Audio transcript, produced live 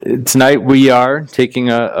tonight we are taking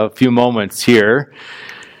a few moments here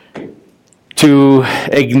to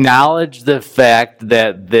acknowledge the fact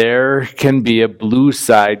that there can be a blue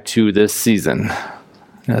side to this season.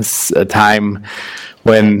 It's a time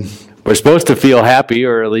when we're supposed to feel happy,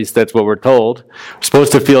 or at least that's what we're told. We're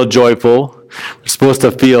supposed to feel joyful. We're supposed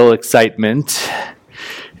to feel excitement.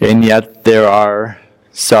 And yet there are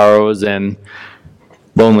sorrows and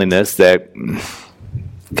loneliness that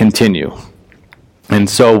continue. And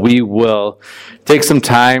so we will take some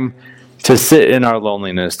time to sit in our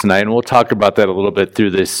loneliness tonight, and we'll talk about that a little bit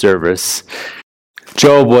through this service.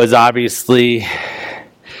 Job was obviously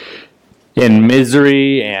in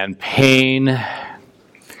misery and pain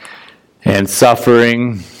and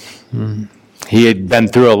suffering. He had been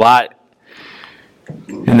through a lot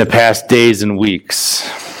in the past days and weeks.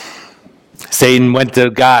 Satan went to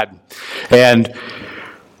God, and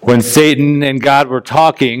when Satan and God were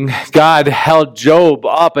talking, God held Job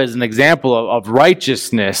up as an example of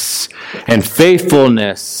righteousness and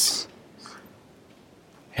faithfulness.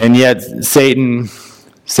 And yet Satan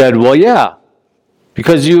said, well, yeah,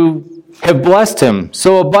 because you have blessed him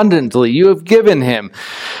so abundantly. You have given him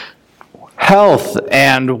health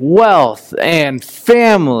and wealth and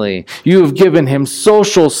family. You have given him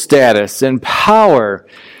social status and power.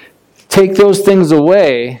 Take those things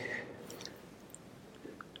away,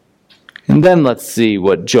 and then let's see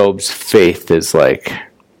what Job's faith is like.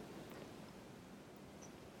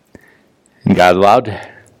 And God allowed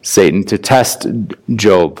Satan to test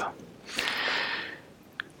Job.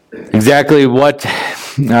 That's exactly what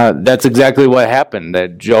happened,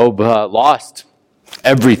 that Job lost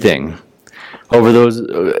everything. Over those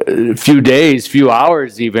few days, few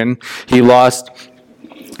hours even, he lost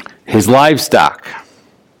his livestock.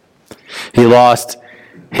 He lost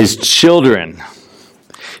his children.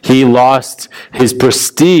 He lost his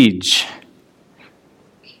prestige,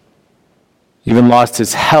 even lost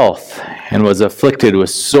his health, and was afflicted with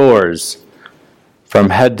sores from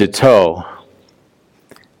head to toe.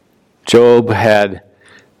 Job had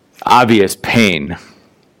obvious pain,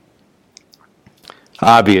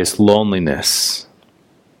 obvious loneliness,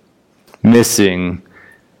 missing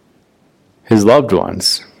his loved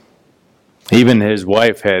ones. Even his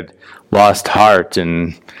wife had lost heart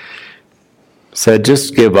and said,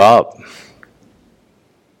 just give up.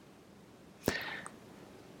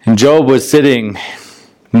 And Job was sitting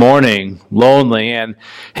mourning, lonely, and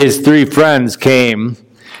his three friends came,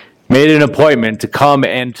 made an appointment to come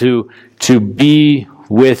and to be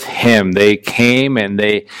with him. They came and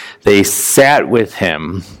they sat with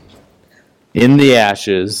him in the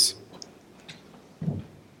ashes.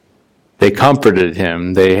 They comforted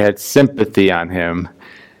him. They had sympathy on him.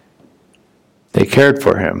 They cared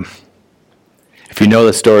for him. If you know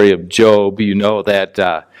the story of Job, you know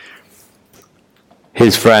that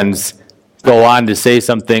his friends go on to say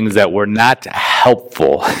some things that were not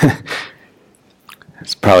helpful.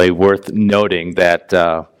 It's probably worth noting that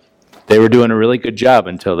they were doing a really good job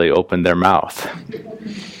until they opened their mouth.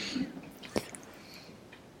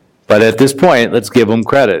 But at this point, let's give them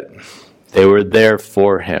credit. They were there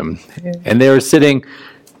for him. And they were sitting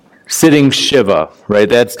Shiva, right?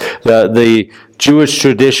 That's the Jewish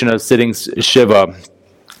tradition of sitting Shiva.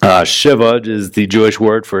 Shiva is the Jewish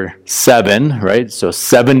word for 7, right? So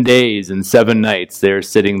 7 days and 7 nights they're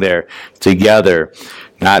sitting there together,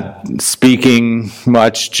 not speaking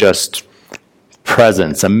much, just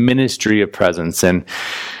presence, a ministry of presence. And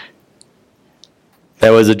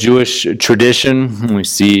that was a Jewish tradition. We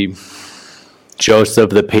see Joseph,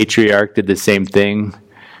 the patriarch, did the same thing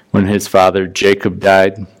when his father Jacob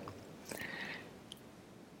died.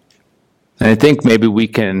 And I think maybe we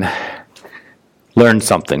can learn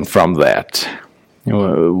something from that.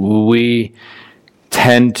 We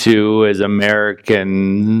tend to, as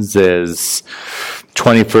Americans, as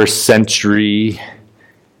 21st century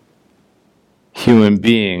human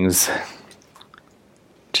beings,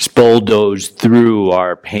 just bulldoze through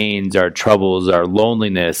our pains, our troubles, our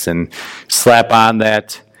loneliness, and slap on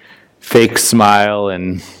that fake smile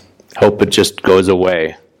and hope it just goes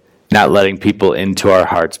away, not letting people into our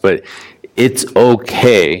hearts. But it's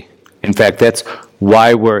okay. In fact, that's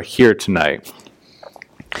why we're here tonight.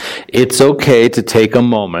 It's okay to take a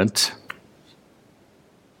moment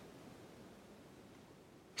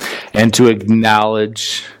and to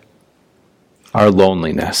acknowledge our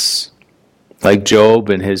loneliness, like Job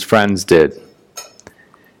and his friends did.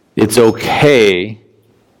 It's okay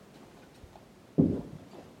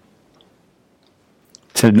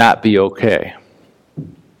to not be okay.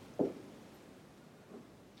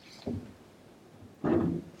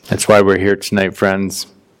 That's why we're here tonight, friends.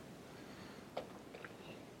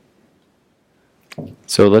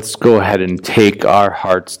 So let's go ahead and take our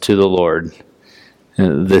hearts to the Lord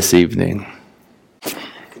this evening.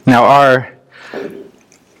 Now, our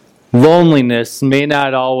loneliness may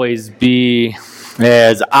not always be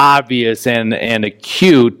as obvious and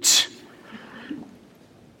acute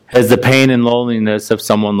as the pain and loneliness of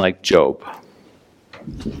someone like Job.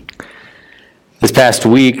 This past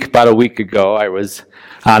week, about a week ago, I was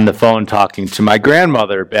on the phone talking to my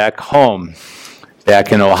grandmother back home,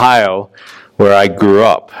 back in Ohio, where I grew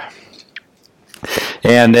up.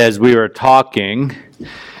 And as we were talking,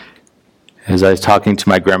 as I was talking to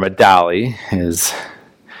my grandma Dolly, as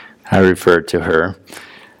I referred to her,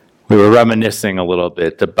 we were reminiscing a little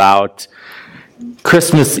bit about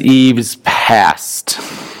Christmas Eve's past.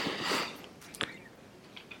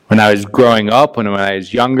 When I was growing up, when I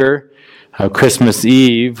was younger, Christmas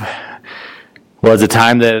Eve was a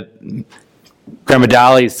time that Grandma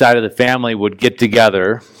Dolly's side of the family would get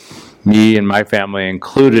together, me and my family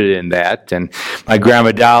included in that. And my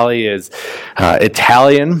Grandma Dolly is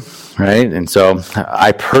Italian, right? And so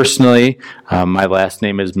I personally, my last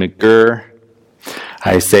name is McGurr.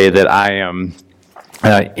 I say that I am,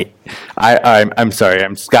 I'm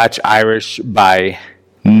Scotch-Irish by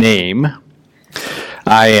name.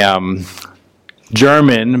 I am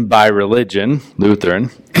German by religion, Lutheran,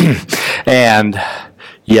 and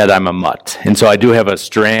yet I'm a mutt. And so I do have a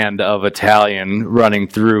strand of Italian running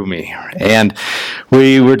through me. And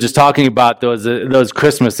we were just talking about those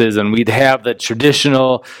Christmases, and we'd have the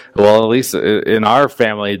traditional, well, at least in our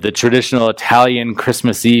family, the traditional Italian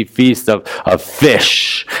Christmas Eve feast of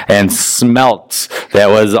fish and smelt. That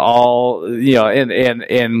was all,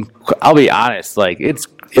 and I'll be honest, like it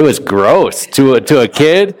was gross to a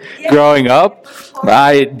kid growing up.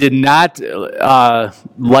 I did not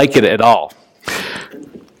like it at all.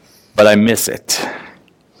 But I miss it,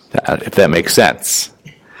 if that makes sense.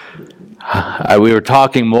 We were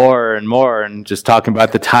talking more and more and just talking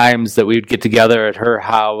about the times that we would get together at her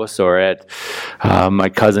house or at my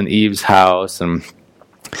cousin Eve's house, and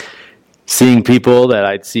seeing people that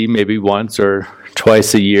I'd see maybe once or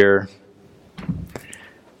twice a year.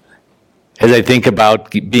 As I think about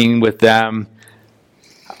being with them,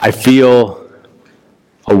 I feel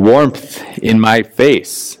a warmth in my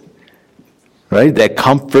face. Right? That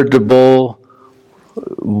comfortable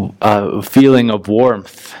feeling of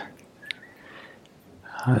warmth.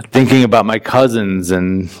 Thinking about my cousins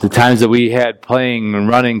and the times that we had playing and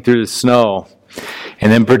running through the snow.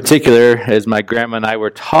 And in particular, as my grandma and I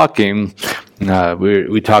were talking,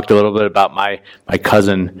 we talked a little bit about my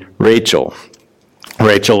cousin Rachel.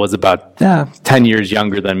 Rachel was about 10 years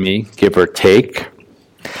younger than me, give or take.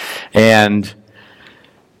 And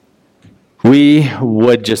we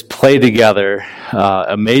would just play together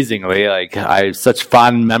amazingly. Like, I have such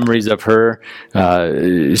fond memories of her.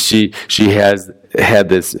 She has had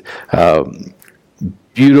this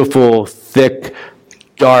beautiful, thick,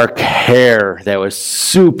 dark hair that was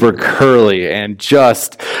super curly, and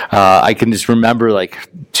just I can just remember like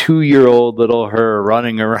 2-year-old little her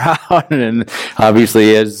running around. And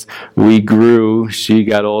obviously, as we grew, she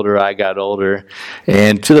got older, I got older,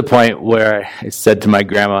 and to the point where I said to my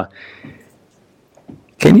grandma,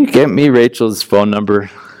 "Can you get me Rachel's phone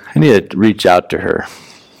number? I need to reach out to her."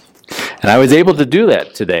 And I was able to do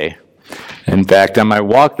that today. In fact, on my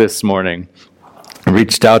walk this morning, I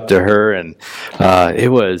reached out to her, and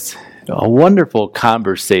it was a wonderful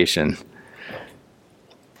conversation.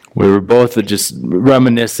 We were both just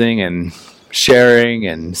reminiscing and sharing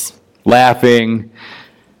and laughing.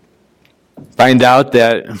 Find out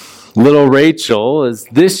that little Rachel is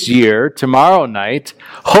this year, tomorrow night,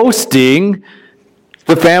 hosting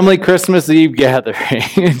the family Christmas Eve gathering.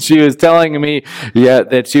 And she was telling me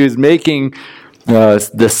that she was making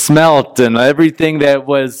the smelt and everything that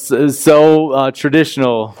was so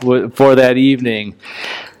traditional for that evening.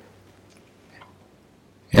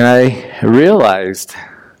 And I realized,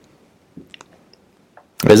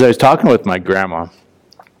 as I was talking with my grandma,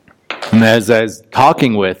 and as I was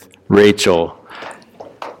talking with Rachel,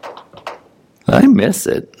 I miss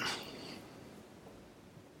it.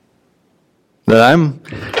 That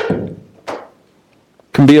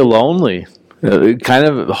can be lonely, kind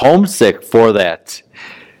of homesick for that.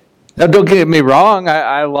 Now, don't get me wrong.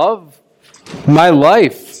 I love my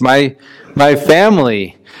life, my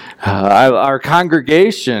family, our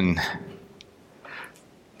congregation,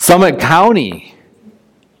 Summit County.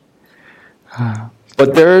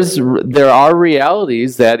 But there are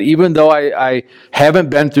realities that even though I haven't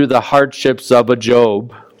been through the hardships of a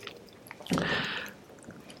Job,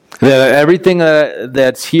 that everything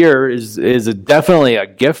that's here is definitely a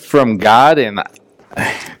gift from God, and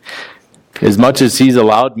as much as He's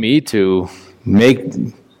allowed me to make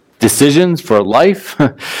decisions for life.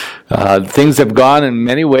 Things have gone in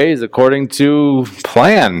many ways according to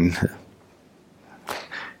plan.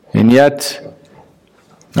 And yet,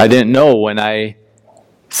 I didn't know when I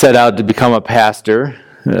set out to become a pastor,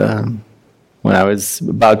 when I was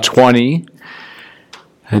about 20,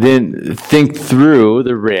 I didn't think through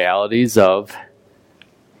the realities of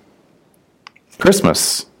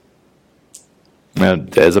Christmas.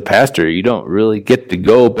 As a pastor, you don't really get to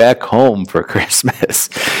go back home for Christmas.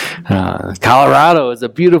 Colorado is a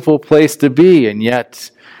beautiful place to be, and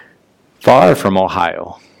yet far from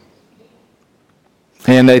Ohio.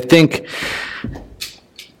 And I think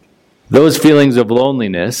those feelings of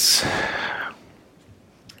loneliness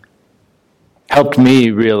helped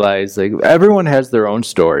me realize everyone has their own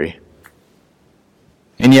story.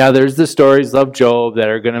 And there's the stories of Job that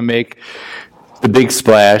are going to make the big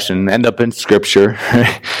splash and end up in Scripture.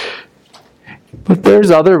 But there's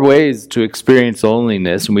other ways to experience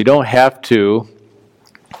loneliness, and we don't have to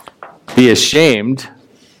be ashamed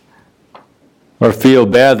or feel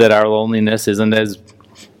bad that our loneliness isn't as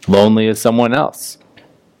lonely as someone else.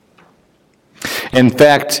 In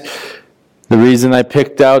fact, the reason I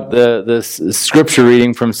picked out the scripture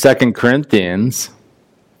reading from 2 Corinthians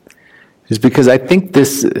is because I think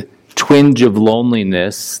this twinge of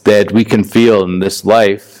loneliness that we can feel in this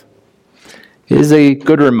life is a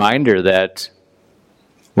good reminder that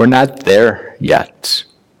we're not there yet.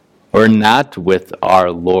 We're not with our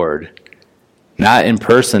Lord. Not in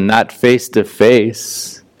person, not face to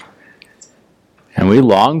face. And we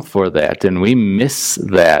long for that, and we miss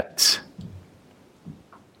that.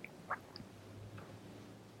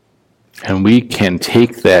 And we can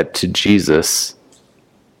take that to Jesus,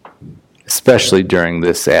 especially during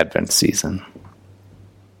this Advent season.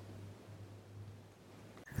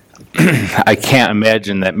 I can't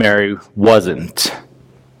imagine that Mary wasn't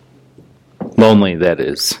lonely, that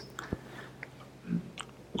is.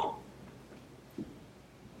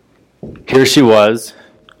 Here she was,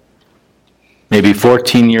 maybe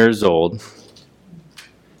 14 years old,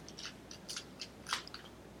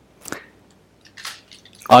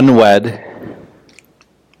 unwed,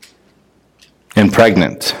 and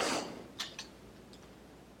pregnant.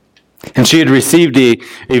 And she had received a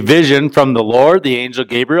vision from the Lord. The angel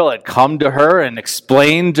Gabriel had come to her and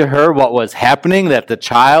explained to her what was happening, that the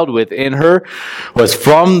child within her was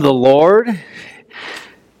from the Lord.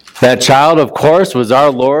 That child, of course, was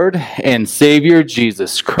our Lord and Savior,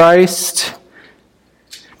 Jesus Christ.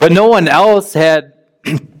 But no one else had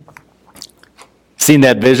seen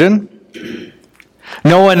that vision.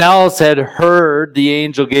 No one else had heard the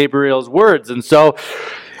angel Gabriel's words. And so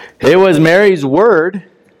it was Mary's word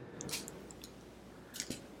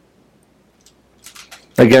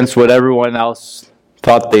against what everyone else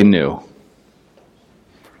thought they knew.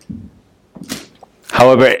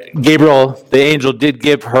 However, Gabriel, the angel, did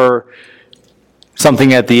give her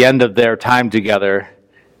something at the end of their time together.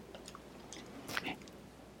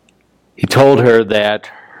 He told her that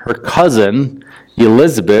her cousin,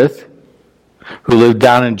 Elizabeth, who lived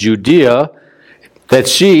down in Judea, that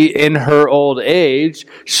she, in her old age,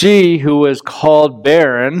 she who was called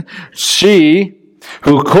barren, she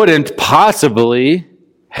who couldn't possibly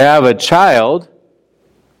have a child,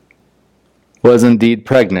 was indeed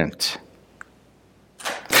pregnant.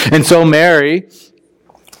 And so Mary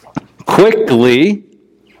quickly,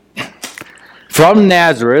 from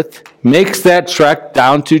Nazareth, makes that trek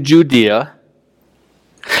down to Judea.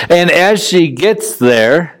 And as she gets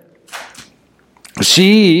there,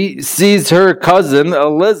 she sees her cousin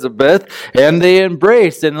Elizabeth, and they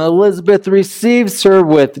embrace, and Elizabeth receives her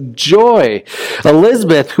with joy.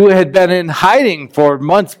 Elizabeth, who had been in hiding for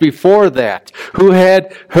months before that, who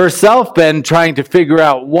had herself been trying to figure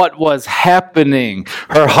out what was happening.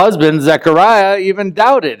 Her husband, Zechariah, even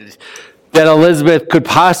doubted that Elizabeth could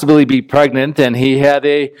possibly be pregnant, and he had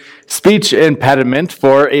a speech impediment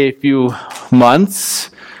for a few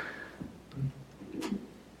months.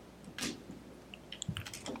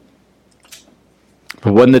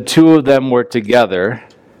 But when the two of them were together,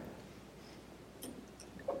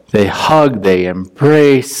 they hug, they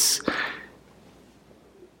embrace,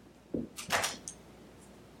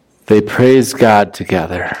 they praise God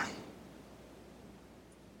together.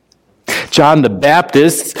 John the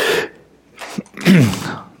Baptist,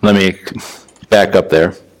 let me back up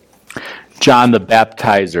there. John the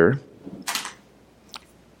Baptizer.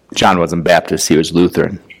 John wasn't Baptist, he was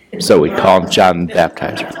Lutheran. So we call him John the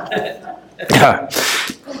Baptizer.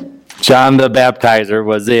 John the Baptizer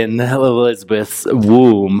was in Elizabeth's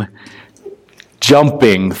womb,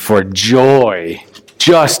 jumping for joy,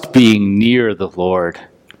 just being near the Lord.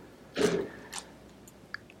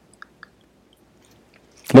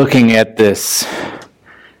 looking at this,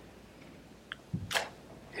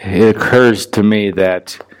 it occurs to me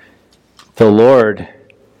that the Lord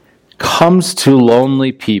comes to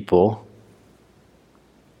lonely people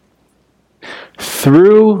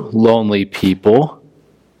through lonely people,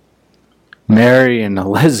 Mary and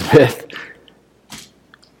Elizabeth,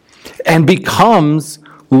 and becomes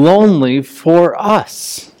lonely for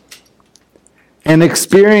us and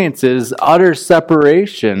experiences utter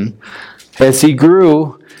separation as he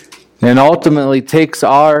grew and ultimately takes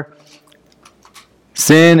our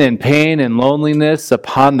sin and pain and loneliness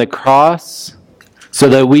upon the cross so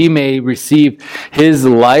that we may receive his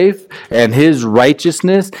life and his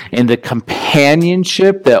righteousness and the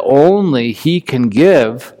companionship that only he can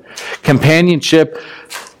give, companionship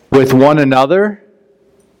with one another,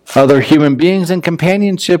 other human beings, and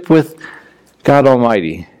companionship with God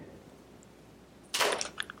Almighty.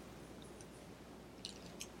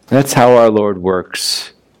 That's how our Lord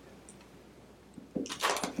works.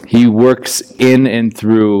 He works in and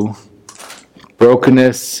through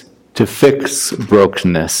brokenness to fix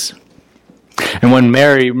brokenness. And when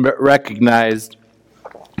Mary recognized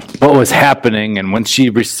what was happening, and when she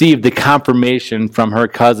received the confirmation from her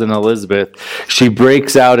cousin Elizabeth, she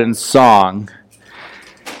breaks out in song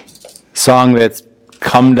that's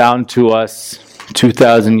come down to us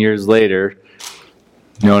 2,000 years later,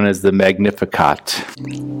 known as the Magnificat.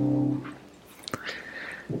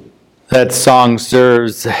 That song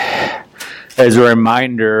serves as a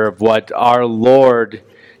reminder of what our Lord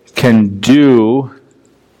can do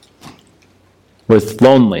with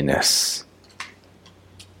loneliness.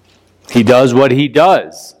 He does what he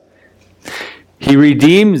does. He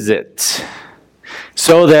redeems it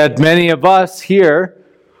so that many of us here,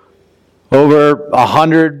 over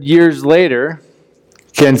 100 years later,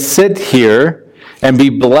 can sit here and be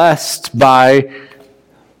blessed by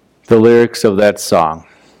the lyrics of that song.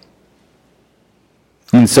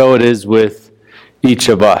 And so it is with each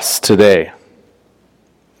of us today.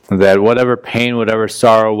 That whatever pain, whatever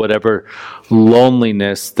sorrow, whatever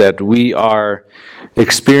loneliness that we are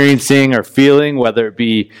experiencing or feeling, whether it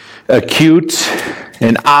be acute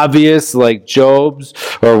and obvious like Job's,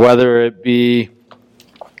 or whether it be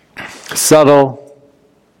subtle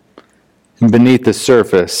and beneath the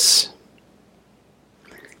surface,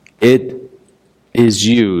 it is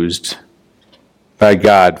used by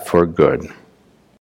God for good.